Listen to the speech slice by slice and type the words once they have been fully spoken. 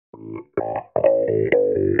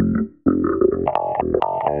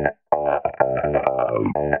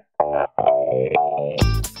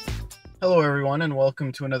Hello everyone and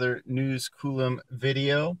welcome to another News Coolum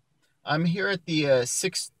video. I'm here at the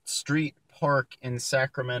 6th Street Park in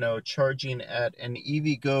Sacramento charging at an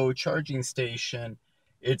EVgo charging station.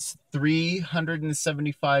 It's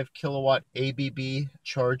 375 kilowatt ABB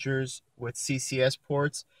chargers with CCS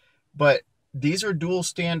ports, but these are dual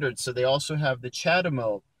standards, so they also have the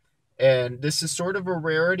CHAdeMO. And this is sort of a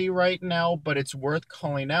rarity right now, but it's worth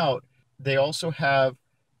calling out. They also have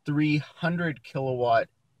 300 kilowatt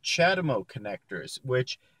CHAdeMO connectors,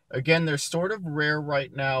 which again, they're sort of rare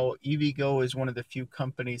right now. EVgo is one of the few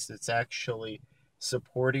companies that's actually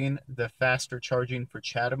supporting the faster charging for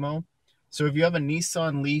CHAdeMO. So if you have a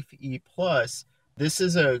Nissan LEAF E Plus, this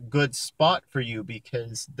is a good spot for you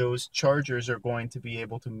because those chargers are going to be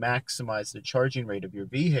able to maximize the charging rate of your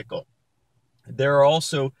vehicle. There are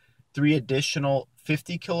also 3 additional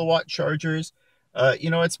 50 kilowatt chargers.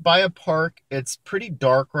 It's by a park. It's pretty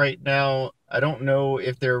dark right now. I don't know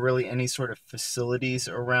if there are really any sort of facilities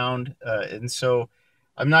around. And so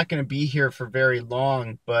I'm not going to be here for very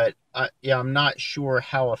long, but I'm not sure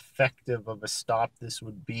how effective of a stop this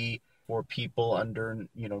would be for people under,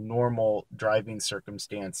 normal driving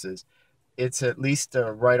circumstances. It's at least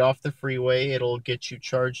right off the freeway. It'll get you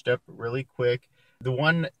charged up really quick. The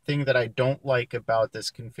one thing that I don't like about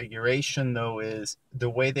this configuration, though, is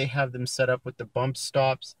the way they have them set up with the bump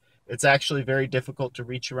stops. It's actually very difficult to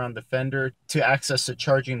reach around the fender to access a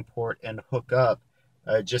charging port and hook up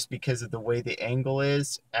just because of the way the angle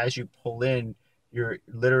is. As you pull in, you're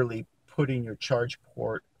literally putting your charge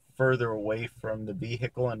port further away from the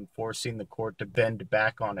vehicle and forcing the cord to bend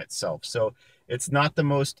back on itself. So it's not the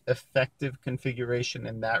most effective configuration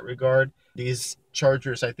in that regard. These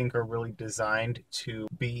chargers, I think, are really designed to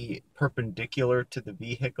be perpendicular to the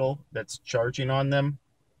vehicle that's charging on them.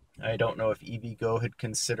 I don't know if EVgo had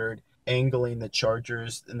considered angling the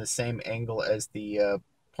chargers in the same angle as the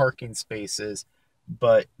parking spaces,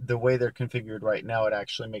 but the way they're configured right now, it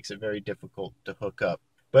actually makes it very difficult to hook up.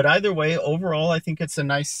 But either way, overall, I think it's a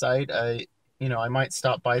nice site. I might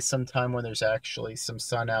stop by sometime when there's actually some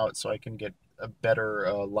sun out so I can get a better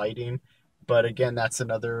lighting. But again, that's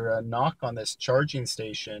another knock on this charging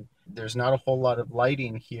station. There's not a whole lot of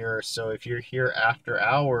lighting here. So if you're here after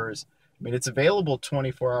hours, I mean, it's available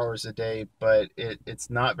 24 hours a day, but it's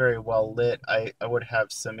not very well lit. I would have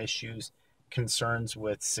some concerns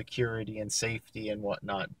with security and safety and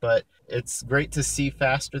whatnot, but it's great to see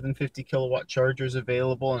faster than 50 kilowatt chargers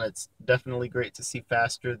available, and it's definitely great to see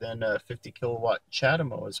faster than 50 kilowatt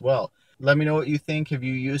CHAdeMO as well. Let me know what you think. Have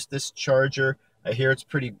you used this charger? I hear it's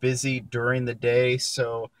pretty busy during the day,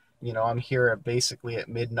 so I'm here basically at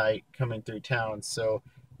midnight coming through town, so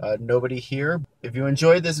nobody here. If you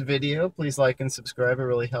enjoyed this video, please like and subscribe. It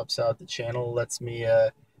really helps out the channel, lets me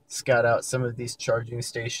scout out some of these charging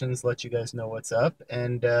stations, let you guys know what's up,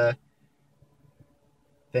 and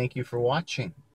thank you for watching.